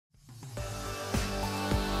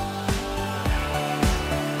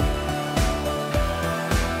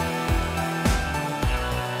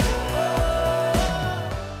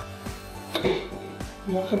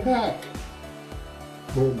Welcome back.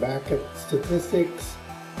 We're back at Statistics,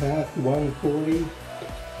 Math 140,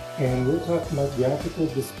 and we're talking about graphical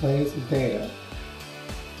displays of data.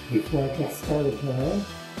 Before I get started though,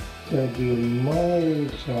 I'm going to do my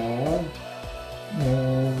job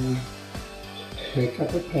and pick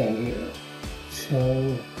up a pen here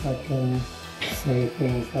so I can say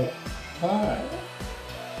things like hi.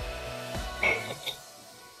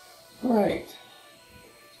 Alright,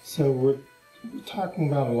 so we're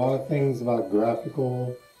talking about a lot of things about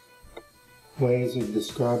graphical ways of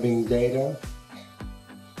describing data,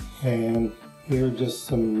 and here are just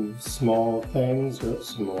some small things, or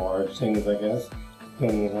some large things I guess,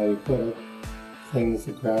 depending on how you put it. Things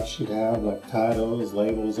the graph should have, like titles,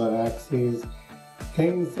 labels on axes,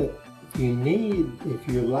 things that you need if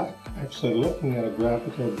you're actually looking at a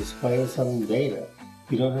graphical display of some data.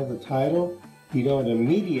 If you don't have the title, you don't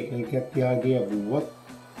immediately get the idea of what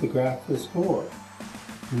the graph is for.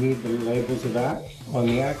 You need the labels on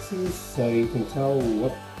the axes so you can tell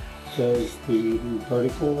what does the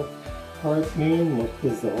vertical part mean, what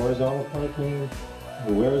does the horizontal part mean,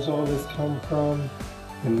 and where does all this come from,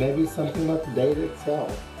 and maybe something about the data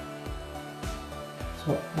itself.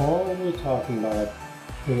 So all we're talking about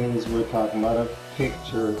is we're talking about a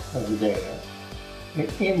picture of the data. An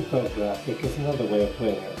infographic is another way of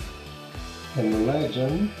putting it. And the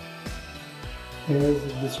legend is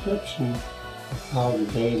a description of how the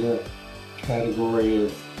data category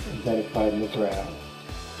is identified in the graph.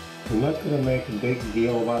 I'm not going to make a big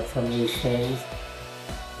deal about some of these things.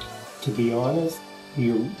 To be honest,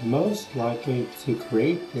 you're most likely to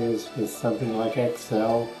create this with something like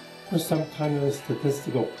Excel or some kind of a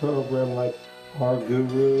statistical program like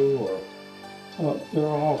RGuru, or well, there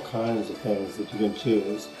are all kinds of things that you can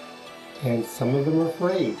choose. And some of them are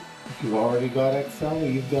free. If you've already got Excel,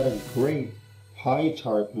 you've got a great pie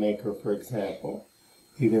chart maker, for example.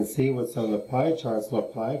 You can see what some of the pie charts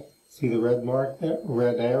look like. See the red mark there,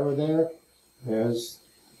 red arrow there? There's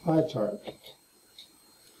the pie chart.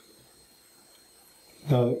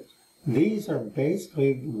 Now, these are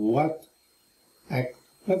basically what,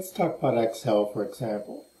 let's talk about Excel, for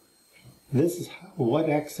example. This is what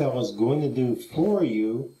Excel is going to do for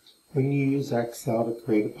you when you use Excel to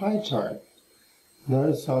create a pie chart.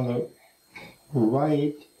 Notice on the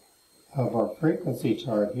right of our frequency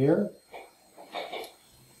chart here,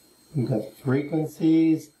 we've got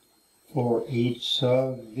frequencies for each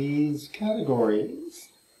of these categories.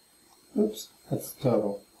 Oops, that's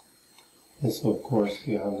total. This will of course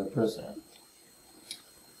be 100%.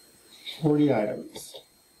 40 items.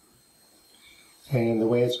 And the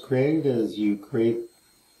way it's created is you create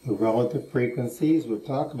the relative frequencies. We'll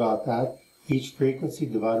talk about that. Each frequency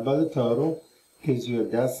divided by the total gives you a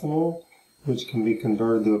decimal, which can be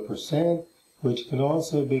converted to a percent, which can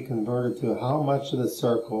also be converted to how much of the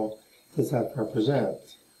circle does that represent.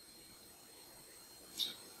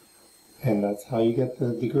 And that's how you get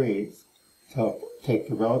the degrees. So take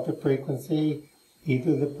the relative frequency,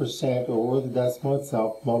 either the percent or the decimal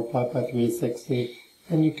itself, multiply by 360,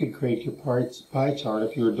 and you could create your pie chart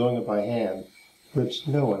if you were doing it by hand, which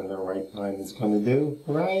no one in their right mind is going to do,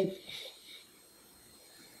 right?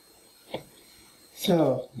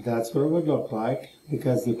 So that's what it would look like,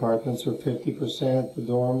 because the apartments were 50%, the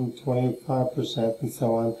dorm 25%, and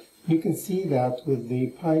so on. You can see that with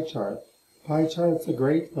the pie chart. Pie chart's a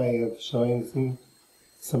great way of showing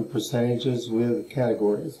some percentages with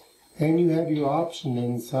categories. And you have your option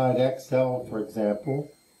inside Excel, for example,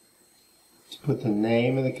 to put the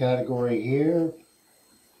name of the category here,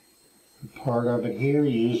 part of it here,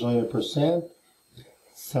 usually a percent.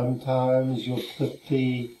 Sometimes you'll put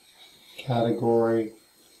the category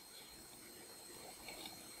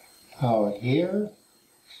out here,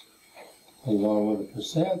 along with the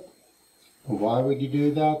percent. And why would you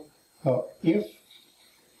do that? Well, if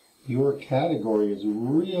your category is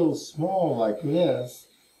real small like this,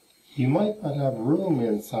 you might not have room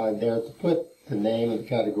inside there to put the name of the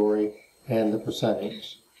category and the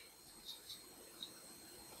percentage.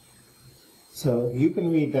 So you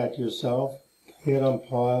can read that yourself, hit on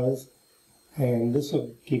pause, and this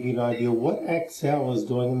will give you an idea what Excel is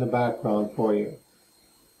doing in the background for you.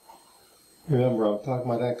 Remember, I'm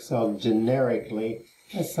talking about Excel generically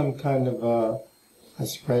as some kind of a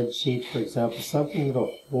spreadsheet, for example, something that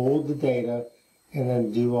will hold the data and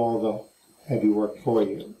then do all the heavy work for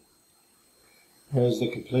you. There's the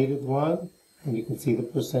completed one, and you can see the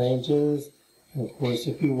percentages. And of course,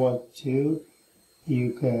 if you want to,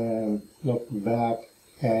 you can look back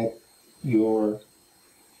at your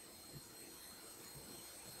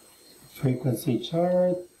frequency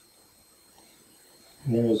chart.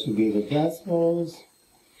 And there's would be the decimals.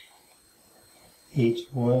 Each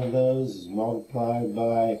one of those is multiplied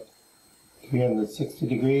by 360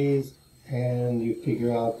 degrees, and you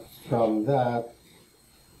figure out from that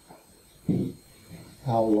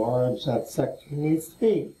how large that sector needs to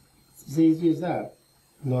be. It's as easy as that.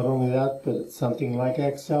 Not only that, but something like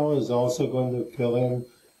Excel is also going to fill in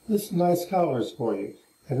with some nice colors for you.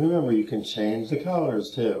 And remember, you can change the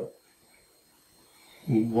colors too.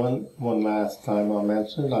 One last time I'll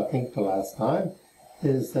mention it, I think the last time,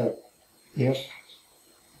 is that if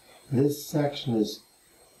this section is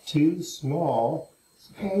too small,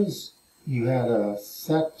 suppose you had a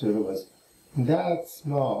sector that was that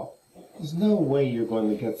small, there's no way you're going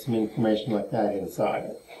to get some information like that inside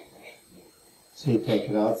it. So you take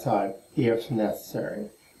it outside if necessary.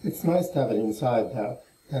 It's nice to have it inside though.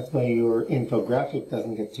 That way your infographic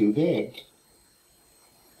doesn't get too big.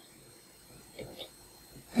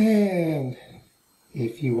 And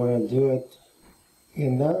if you want to do it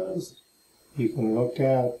in those, you can look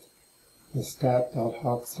at the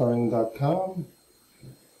stat.hawkslearning.com,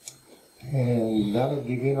 and that'll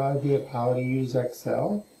give you an idea of how to use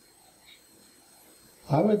Excel.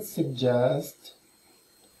 I would suggest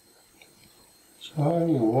try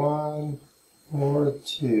one or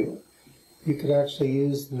two. You could actually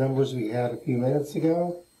use the numbers we had a few minutes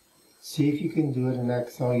ago. See if you can do it in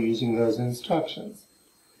Excel using those instructions.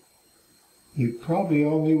 You probably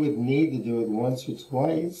only would need to do it once or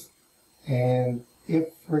twice, and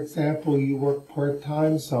if, for example, you work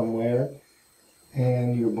part-time somewhere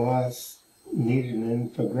and your boss needed an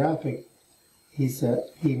infographic, he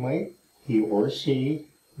or she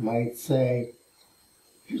might say,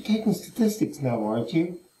 "You're taking statistics now, aren't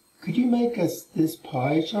you? Could you make us this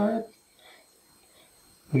pie chart?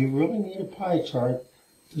 We really need a pie chart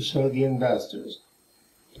to show the investors."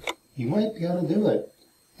 You might be able to do it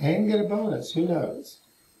and get a bonus, who knows?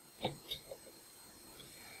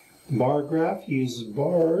 The bar graph uses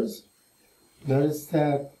bars. Notice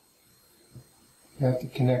that you have to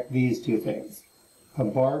connect these two things. A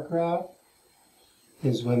bar graph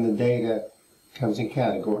is when the data comes in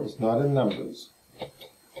categories, not in numbers.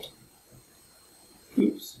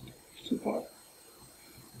 Oops, too far.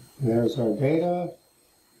 There's our data.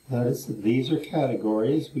 Notice that these are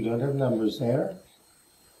categories. We don't have numbers there.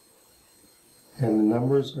 And the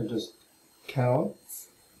numbers are just counts.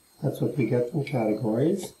 That's what we get from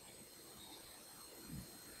categories.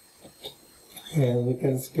 And we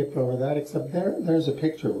can skip over that, except there's a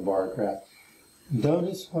picture of a bar graph.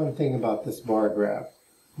 Notice one thing about this bar graph.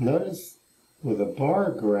 Notice with a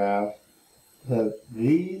bar graph that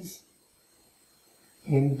these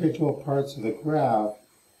individual parts of the graph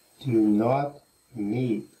do not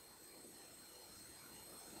meet.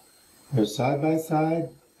 They're side by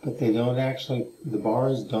side, but they don't actually, the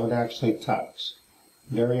bars don't actually touch.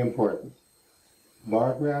 Very important.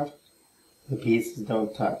 Bar graph, the pieces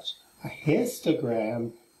don't touch. A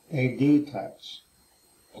histogram, they do touch.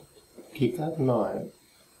 Keep that in mind.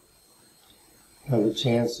 Have a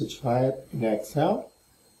chance to try it in Excel.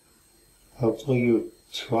 Hopefully you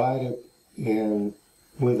tried it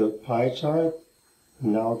with a pie chart.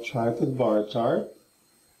 Now try it with a bar chart.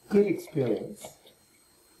 Good experience.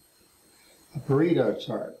 A Pareto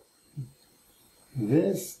chart.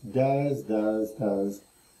 This does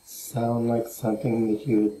sound like something that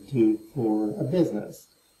you would do for a business,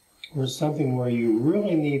 or something where you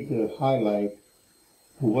really need to highlight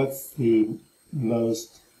what's the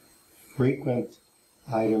most frequent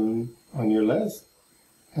item on your list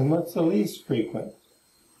and what's the least frequent.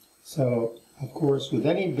 So, of course, with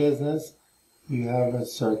any business, you have a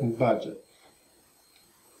certain budget.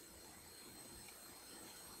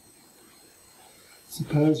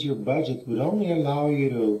 Suppose your budget would only allow you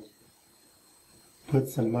to put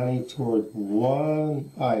some money toward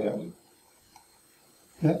one item.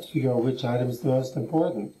 You have to figure out which item is the most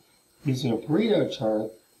important. Using a Pareto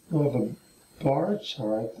chart, you'll have a bar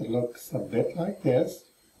chart that looks a bit like this.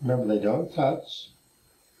 Remember, they don't touch.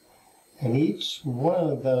 And each one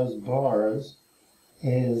of those bars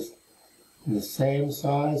is the same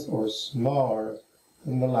size or smaller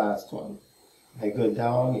than the last one. They go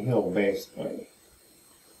downhill, basically.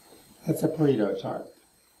 That's a Pareto chart.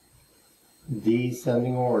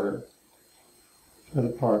 Descending order for the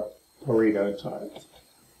Pareto chart.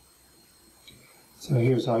 So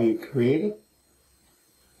here's how you create it.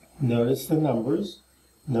 Notice the numbers.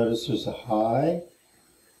 Notice there's a high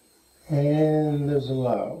and there's a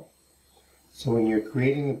low. So when you're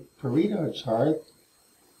creating a Pareto chart,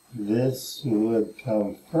 this would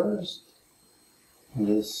come first,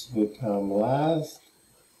 this would come last.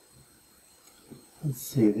 Let's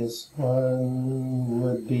see, this one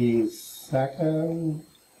would be second,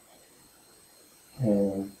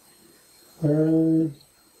 and third.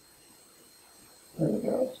 There we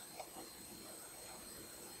go.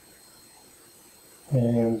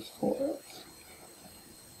 And fourth.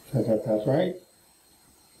 If I got that right.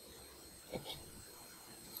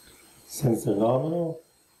 Since they're nominal,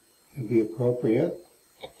 it would be appropriate.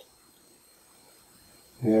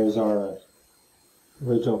 There's our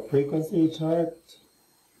original frequency chart.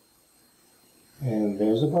 And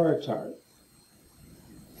there's a bar chart.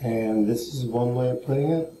 And this is one way of putting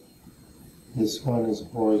it. This one is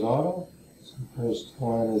horizontal. So the first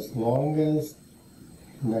one is longest.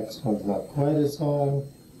 The next one's not quite as long.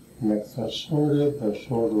 The next one's shorter. They're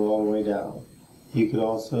shorter all the way down. You could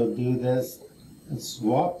also do this and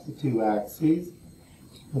swap the two axes.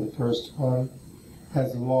 The first one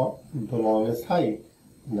has the longest height.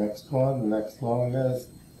 The next one, the next longest,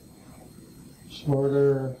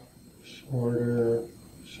 shorter, shorter,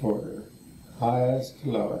 shorter, highest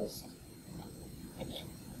to lowest.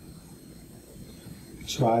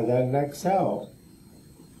 Try that in Excel.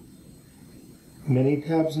 Mini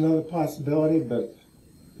tabs are another possibility, but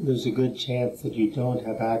there's a good chance that you don't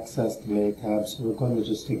have access to mini tabs, so we're going to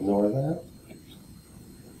just ignore that.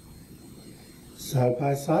 Side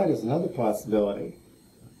by side is another possibility.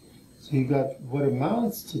 So you've got what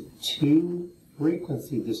amounts to two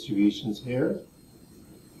frequency distributions here.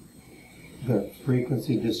 You've got a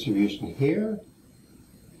frequency distribution here,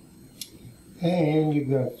 and you've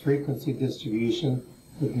got a frequency distribution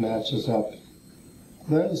that matches up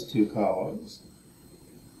those two columns.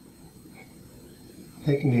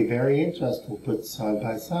 They can be very interesting put side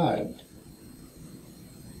by side.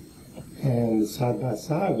 And the side by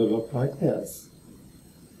side would look like this.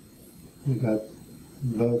 You've got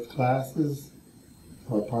both classes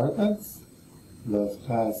for apartments, both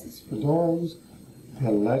classes for dorms. You've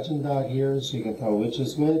got a legend out here so you can tell which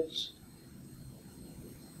is which.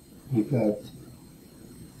 You've got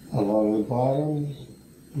along the bottom,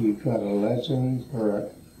 you've got a legend, or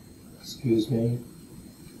a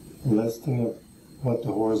listing of what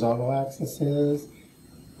the horizontal axis is,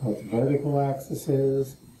 what the vertical axis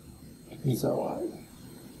is, and so on.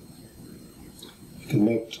 You can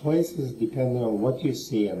make choices depending on what you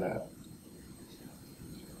see in that.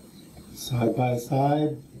 Side by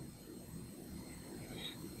side,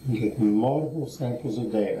 you get multiple samples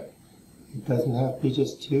of data. It doesn't have to be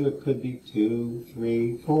just two, it could be 2,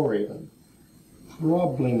 3, 4 even.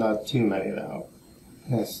 Probably not too many though.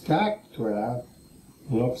 And a stacked graph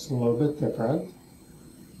looks a little bit different.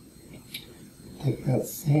 Take that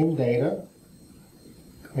same data,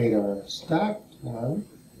 create our stacked one,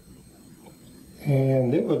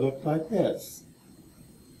 and it would look like this.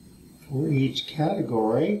 For each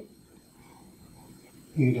category,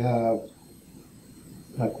 you'd have,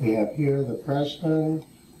 like we have here, the freshmen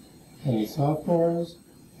and the sophomores.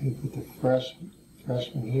 You put the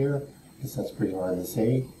freshman here, because that's pretty hard to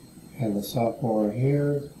see, and the sophomore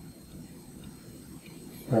here,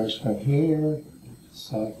 freshman here,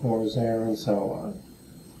 sophomores there, and so on.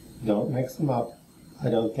 Don't mix them up. I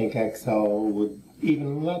don't think Excel would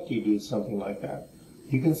even let you do something like that.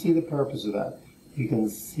 You can see the purpose of that. You can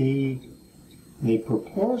see the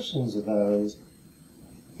proportions of those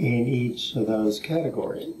in each of those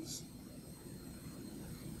categories.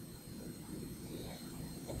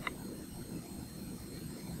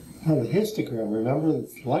 Now the histogram, remember,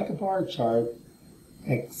 it's like a bar chart,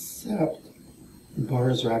 except the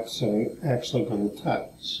bars are actually going to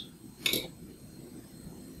touch.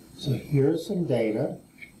 So here's some data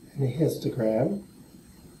in a histogram.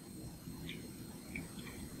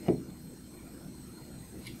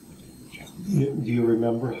 Do you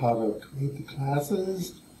remember how to create the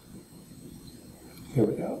classes? Here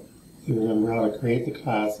we go. Do you remember how to create the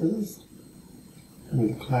classes? And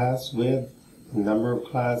the class with the number of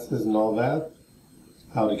classes and all that?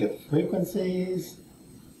 How to get the frequencies?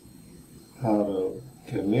 How to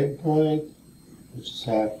get a midpoint, which is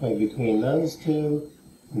halfway between those two,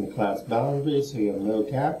 and the class boundary, so you have no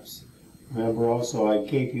gaps. Remember also I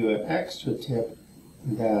gave you an extra tip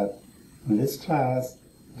that in this class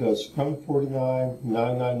goes from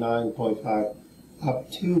 49,999.5 up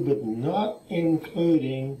to, but not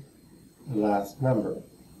including the last number.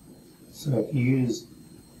 So if you use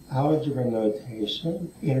algebra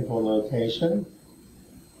notation, interval notation,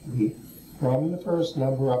 it'll be from the first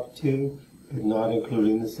number up to, but not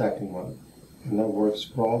including the second one. And that works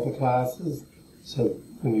for all the classes. So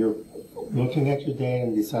when you're looking at your data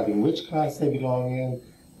and deciding which class they belong in,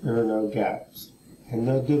 there are no gaps. And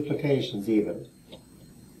no duplications either.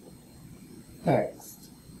 Next,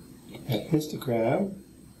 a histogram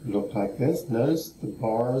look like this. Notice the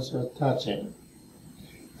bars are touching.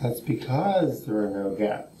 That's because there are no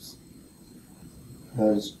gaps.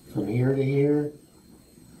 Notice from here to here,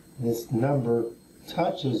 this number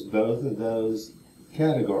touches both of those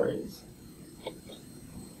categories.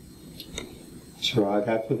 Try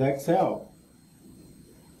that with Excel.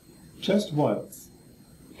 Just once.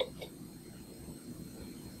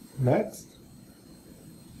 Next,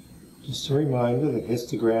 just a reminder, the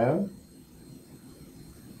histogram.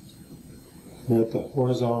 Note the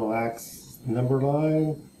horizontal axis number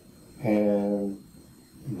line and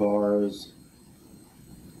bars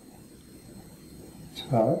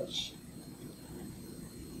touch.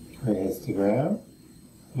 For a histogram,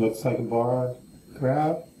 looks like a bar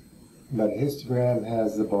graph, but a histogram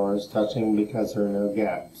has the bars touching because there are no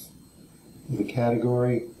gaps. With a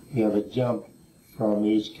category, you have a jump from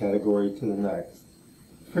each category to the next.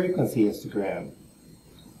 Frequency histogram.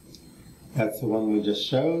 That's the one we just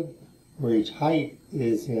showed, where each height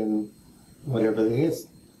is in whatever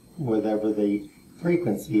the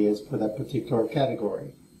frequency is for that particular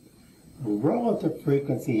category. A relative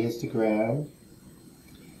frequency histogram,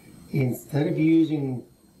 instead of using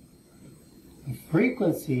the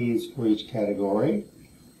frequencies for each category,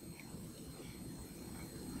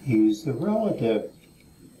 use the relative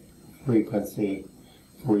frequency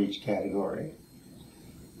for each category.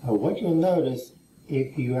 Now what you'll notice,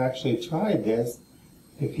 if you actually tried this,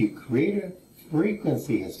 if you create a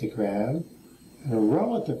frequency histogram and a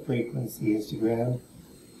relative frequency histogram,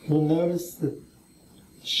 you'll notice that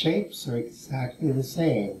the shapes are exactly the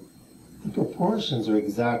same. The proportions are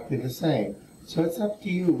exactly the same. So it's up to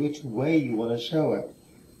you which way you want to show it.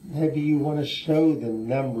 Maybe you want to show the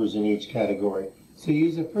numbers in each category, so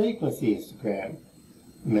use a frequency histogram.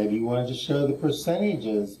 Maybe you want to just show the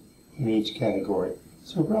percentages in each category,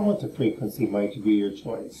 so relative frequency might be your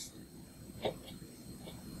choice.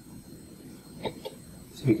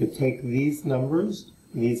 So you could take these numbers,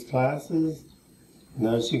 these classes,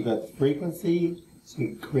 notice you've got the frequency, so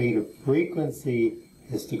you could create a frequency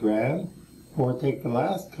histogram, or take the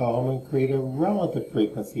last column and create a relative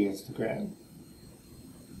frequency histogram.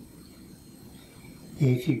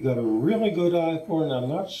 If you've got a really good eye for it, and I'm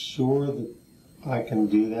not sure that I can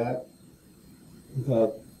do that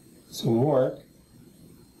without some work,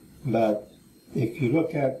 but if you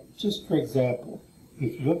look at, just for example,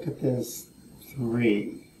 if you look at this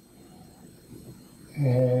 3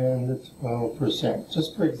 and the 12%,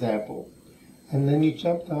 just for example, and then you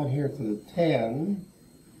jump down here to the 10,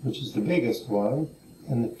 which is the biggest one,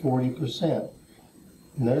 and the 40%.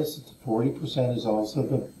 Notice that the 40% is also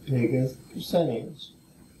the biggest percentage.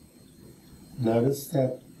 Notice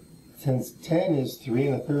that since 10 is 3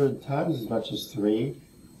 1/3 times as much as 3,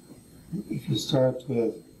 if you start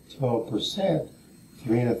with 12%,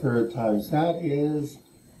 3 1/3 times that is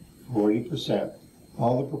 40%.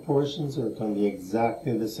 All the proportions are going to be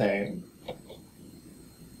exactly the same.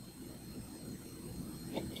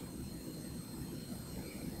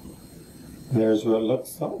 There's what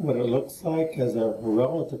it looks like as a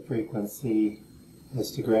relative frequency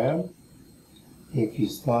histogram. If you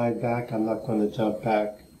slide back, I'm not going to jump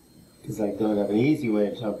back because I don't have an easy way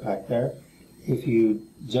to jump back there. If you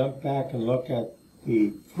jump back and look at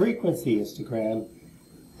the frequency histogram,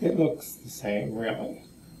 it looks the same, really.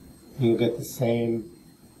 You'll get the same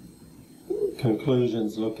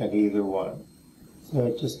conclusions, look at either one. So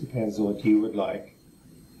it just depends on what you would like.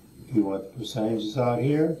 If you want the percentages out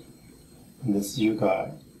here, and this is your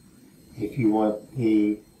guide. If you want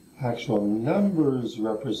the actual numbers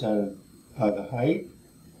represented by the height,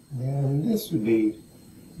 then this would be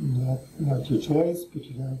not your choice, but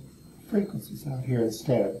you have frequencies out here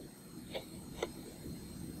instead.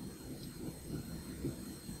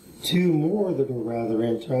 Two more that are rather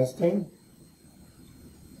interesting.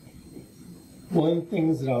 One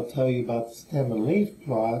thing that I'll tell you about the stem and leaf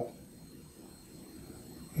plot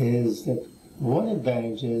is that one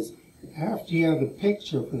advantage is after you have the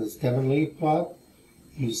picture for the stem and leaf plot,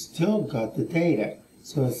 you still got the data.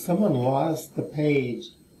 So if someone lost the page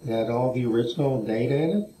that had all the original data in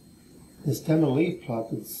it, the stem and leaf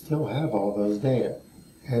plot would still have all those data,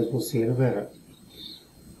 as we'll see in a minute.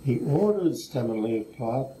 The ordered stem and leaf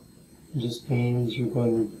plot just means you're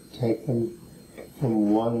going to take them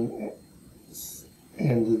from one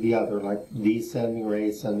end to the other, like descending or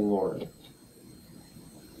ascending order.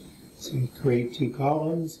 So you create two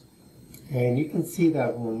columns, and you can see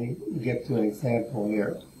that when we get to an example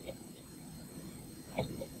here.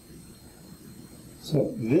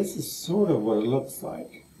 So this is sort of what it looks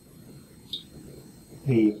like.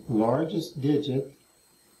 The largest digit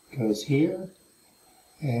goes here,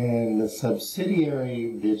 and the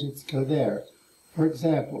subsidiary digits go there. For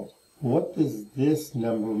example, what does this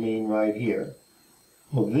number mean right here?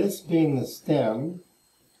 Well, this being the stem,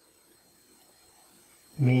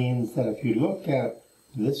 means that if you look at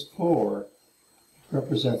this 4, it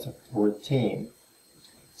represents a 14.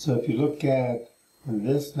 So if you look at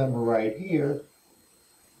this number right here,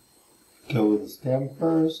 go with the stem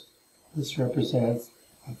first, this represents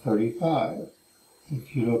a 35.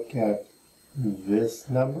 If you look at this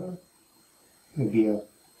number, it would be a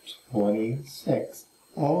 26.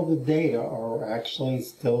 All the data are actually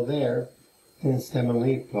still there in the stem and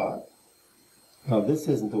leaf plot. Now this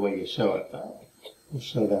isn't the way you show it though. We'll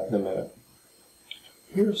show that in a minute.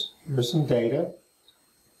 Here's some data.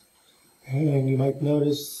 And you might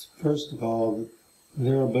notice, first of all,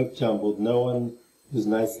 they're a bit jumbled. No one was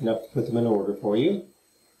nice enough to put them in order for you.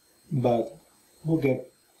 But we'll get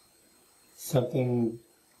something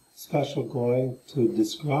special going to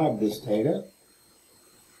describe this data.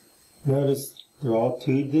 Notice they're all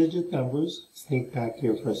 2-digit numbers. Sneak back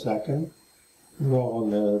here for a second. They're all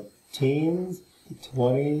in the teens, the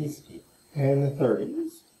 20s, and the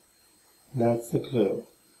 30s. That's the clue.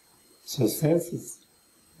 So since it's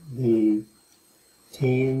the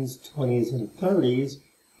teens, 20s, and 30s,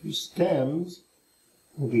 your stems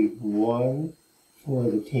will be 1 for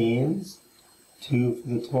the teens, 2 for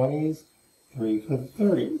the 20s, 3 for the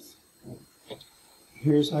 30s.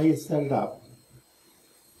 Here's how you set it up.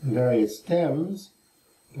 The various stems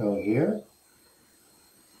go here.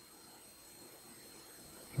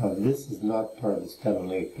 Now this is not part of the stem and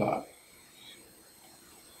leaf plot.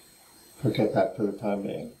 Forget that for the time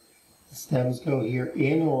being. The stems go here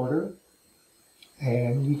in order,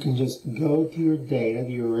 and you can just go to your data,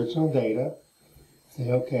 the original data,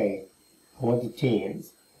 say, okay, I want the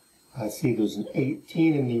teens. I see there's an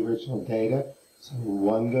 18 in the original data, so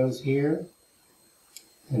 1 goes here,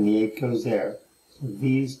 and the 8 goes there. So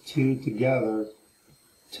these two together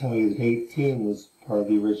tell you that 18 was part of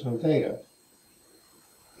the original data.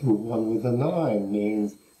 The one with the 9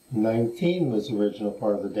 means 19 was the original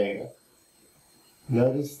part of the data.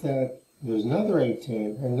 Notice that there's another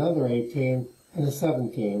 18, and a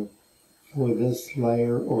 17 for this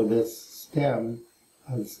layer or this stem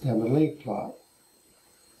of the stem and leaf plot.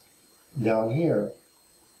 Down here,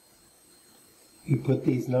 you put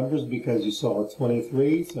these numbers because you saw a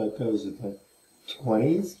 23, so it goes with the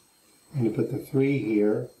 20s, and you put the 3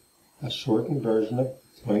 here, a shortened version of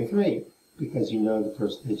 23, because you know the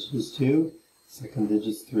first digit is 2, second digit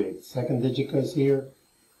is 3. The second digit goes here,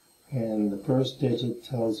 and the first digit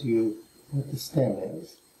tells you what the stem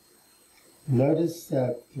is. Notice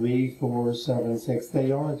that 3, 4, 7, 6,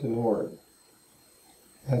 they aren't in order.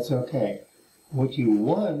 That's okay. What you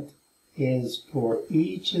want is for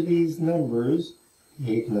each of these numbers,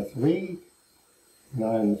 8 and the 3,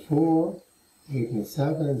 9 and the 4, 8 and the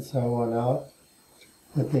 7, and so on out,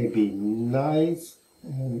 that they be nice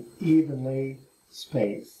and evenly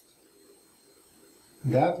spaced.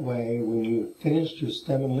 That way, when you've finished your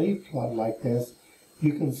stem and leaf plot like this,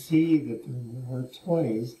 you can see that there are more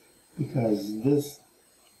 20s because this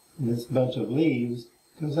bunch of leaves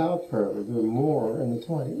goes out further. There are more in the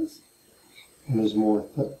 20s. And there's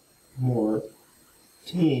more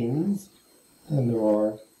teens than there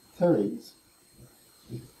are 30s.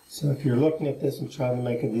 So if you're looking at this and trying to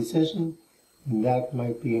make a decision, that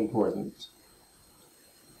might be important.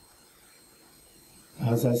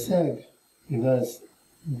 As I said, you notice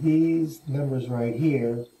these numbers right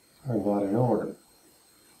here are not in order.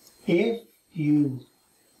 If you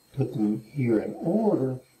put them here in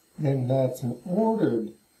order, then that's an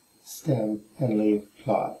ordered stem and leaf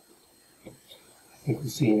plot. I think we'll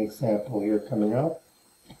see an example here coming up.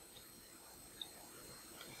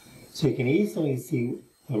 So you can easily see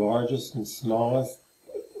the largest and smallest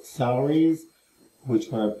salaries, which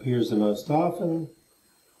one appears the most often,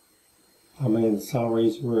 how many of the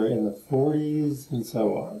salaries were in the 40s, and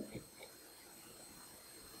so on.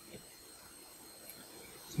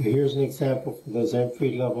 So here's an example for those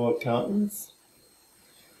entry-level accountants.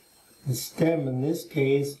 The stem in this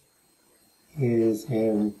case is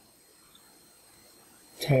in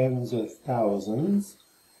tens of thousands.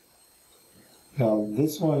 Now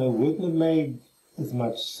this one, it wouldn't have made as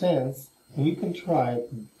much sense, and you can try it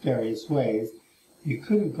various ways. You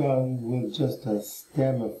could have gone with just a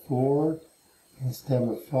stem of 4 and a stem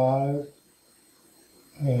of 5,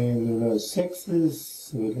 and those 6s,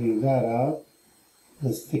 so we leave that out.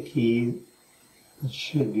 This is the key. It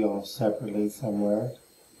should be off separately somewhere,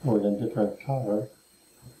 or in a different color.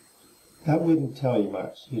 That wouldn't tell you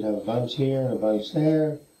much. You'd have a bunch here and a bunch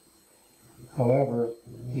there. However,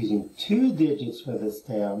 using 2 digits for the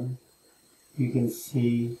stem, you can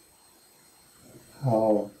see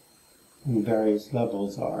how the various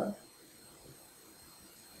levels are.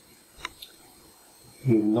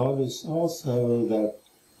 You notice also that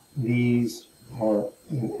these are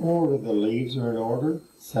in order. The leaves are in order,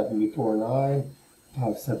 7 before 9,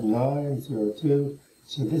 5, 7, 9, 0, 2.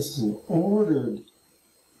 So this is an ordered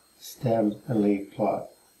stem and leaf plot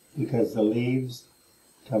because the leaves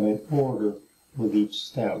come in order with each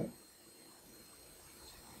stem.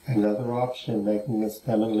 Another option making a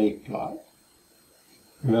stem and leaf plot.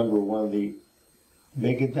 Remember, one of the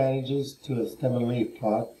big advantages to a stem and leaf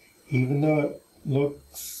plot, even though it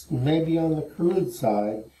looks maybe on the crude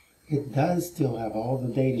side, it does still have all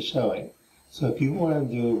the data showing. So if you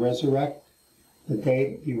want to resurrect the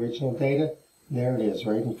data, the original data, there it is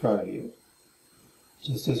right in front of you.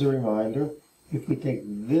 Just as a reminder, if we take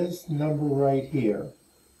this number right here,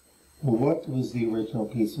 what was the original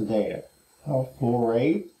piece of data?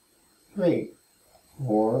 483.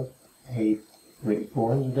 483.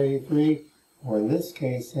 483, or in this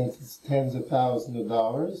case, since it's tens of thousands of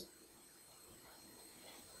dollars,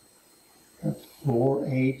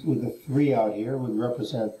 48 with a 3 out here would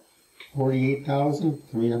represent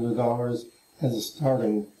 $48,300 as a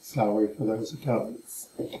starting salary for those accountants.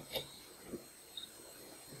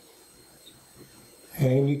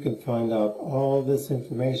 And you can find out all this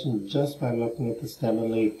information just by looking at the stem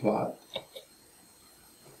and leaf plot.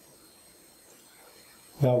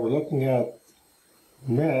 Now we're looking at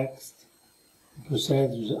next the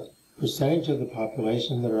percentage of the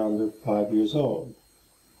population that are under 5 years old.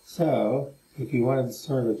 So if you wanted to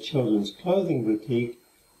start a children's clothing boutique,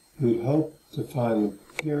 you would hope to find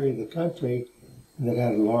the area of the country that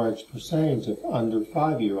had a large percentage of under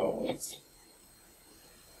 5-year-olds.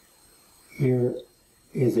 Here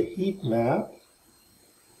is a heat map,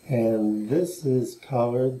 and this is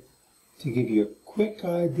colored to give you a quick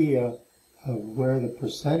idea of where the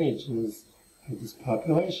percentages of this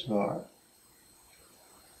population are.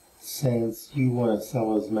 Since you want to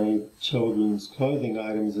sell as many children's clothing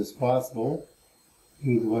items as possible,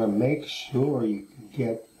 you'd want to make sure you can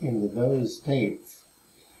get into those states.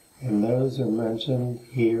 And those are mentioned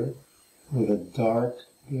here with a dark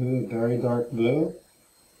blue, very dark blue.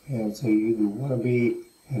 And so you'd want to be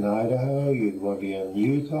in Idaho, you'd want to be in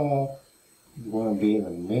Utah, you'd want to be in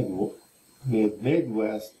the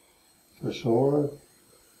Midwest for sure,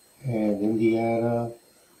 and Indiana,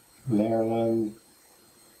 Maryland.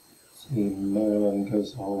 See, Maryland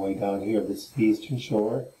goes all the way down here. This is the Eastern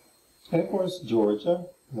Shore. And of course, Georgia,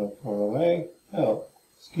 not far away. Oh,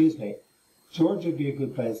 excuse me. Georgia would be a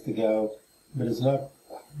good place to go, but it's not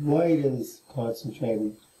quite as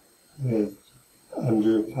concentrated with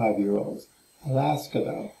under 5-year-olds. Alaska,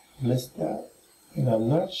 though, missed that. And I'm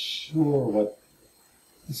not sure what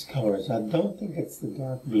this color is. I don't think it's the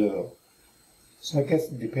dark blue. So I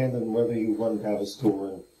guess it depends on whether you want to have a store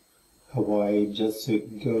in Hawaii just to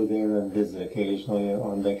go there and visit occasionally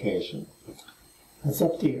on vacation. That's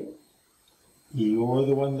up to you. You're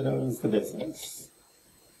the one that owns the business.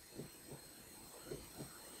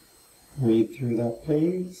 Read through that,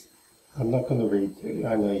 please. I'm not going to read to you.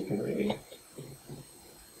 I know you can read.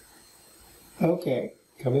 Okay,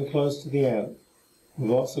 coming close to the end.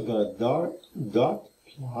 We've also got a dot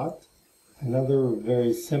plot, another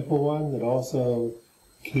very simple one that also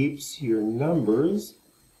keeps your numbers.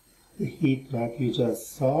 The heat map you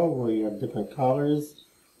just saw, where you have different colors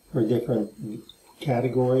for different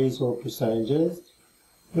categories or percentages.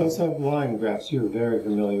 We also have line graphs. You're very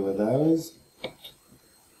familiar with those.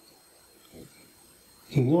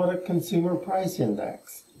 You want a consumer price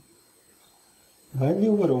index. I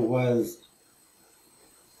knew what it was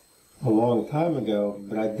a long time ago,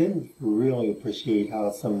 but I didn't really appreciate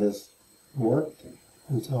how some of this worked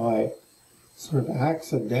until I sort of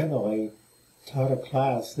accidentally taught a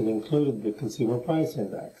class that included the consumer price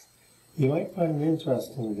index. You might find it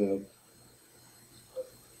interesting to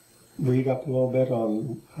read up a little bit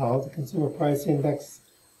on how the consumer price index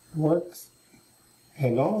works,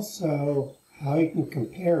 and also how you can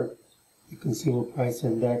compare the consumer price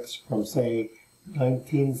index from, say,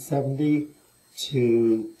 1970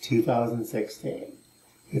 to 2016.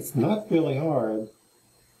 It's not really hard,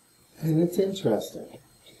 and it's interesting.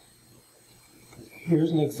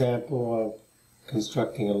 Here's an example of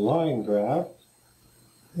constructing a line graph.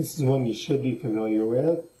 This is one you should be familiar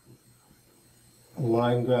with. A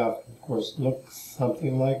line graph, of course, looks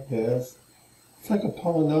something like this. It's like a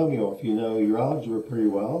polynomial if you know your algebra pretty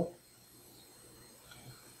well.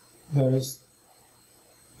 Notice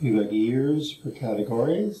you've got years for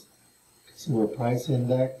categories, consumer price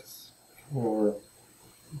index for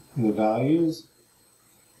the values.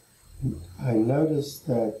 I noticed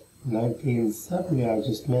that 1970 I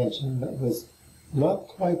just mentioned, that was not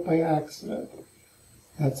quite by accident.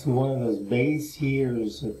 That's one of those base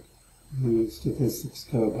years that the statistics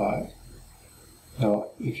go by.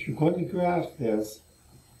 Now, if you're going to graph this,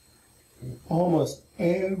 almost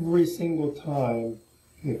every single time,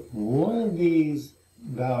 if one of these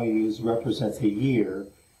values represents a year,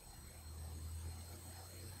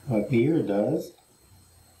 like the year does,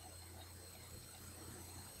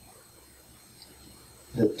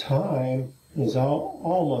 the time is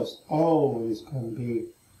almost always going to be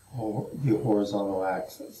the horizontal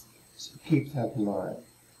axis. So keep that in mind.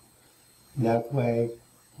 That way,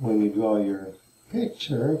 when you draw your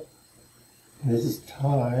picture, this is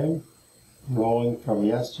time rolling from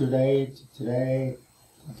yesterday to today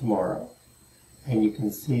to tomorrow. And you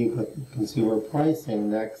can see what the consumer price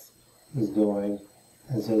index is doing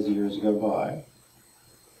as those years go by.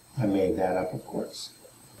 I made that up, of course.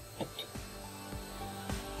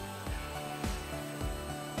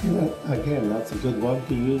 Again, that's a good one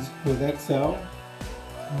to use with Excel.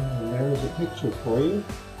 And there's a picture for you.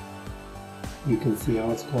 You can see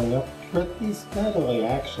how it's going up pretty steadily,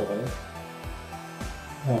 actually.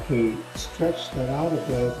 Now, if we stretch that out a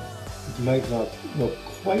bit, it might not look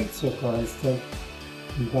quite so constant,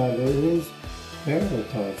 but it is fairly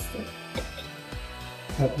constant.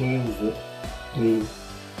 That means that the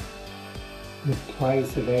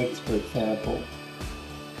price of eggs, for example,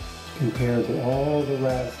 compared to all the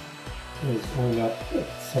rest, is going up at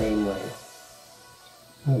the same rate.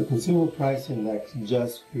 Now, the consumer price index,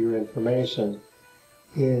 just for your information,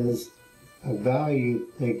 is a value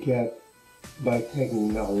they get by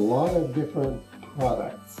taking a lot of different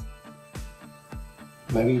products,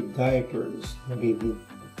 maybe diapers, maybe the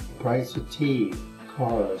price of tea,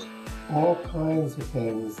 cars, all kinds of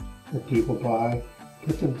things that people buy,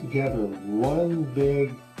 put them together in one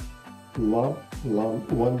big lump,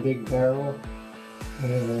 one big barrel,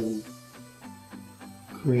 and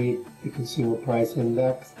create the consumer price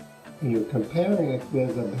index, and you're comparing it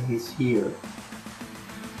with a base year.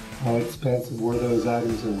 How expensive were those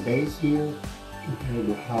items in base year compared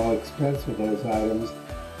to how expensive those items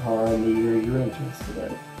are in the year you're interested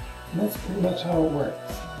in. And that's pretty much how it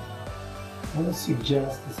works. I would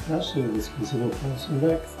suggest, especially with this consumer price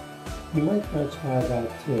index, you might want to try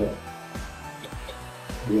that too.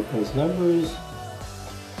 You get those numbers,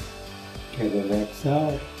 get in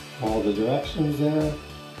Excel, all the directions there,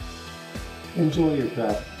 enjoy your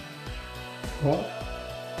graph. Well,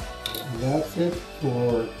 that's it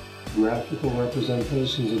for graphical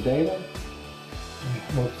representations of data.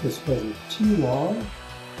 I hope this wasn't too long,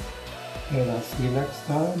 and I'll see you next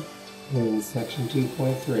time in section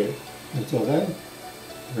 2.3. Until then,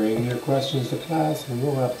 bring your questions to class and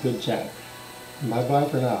we'll have a good chat. Bye-bye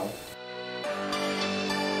for now.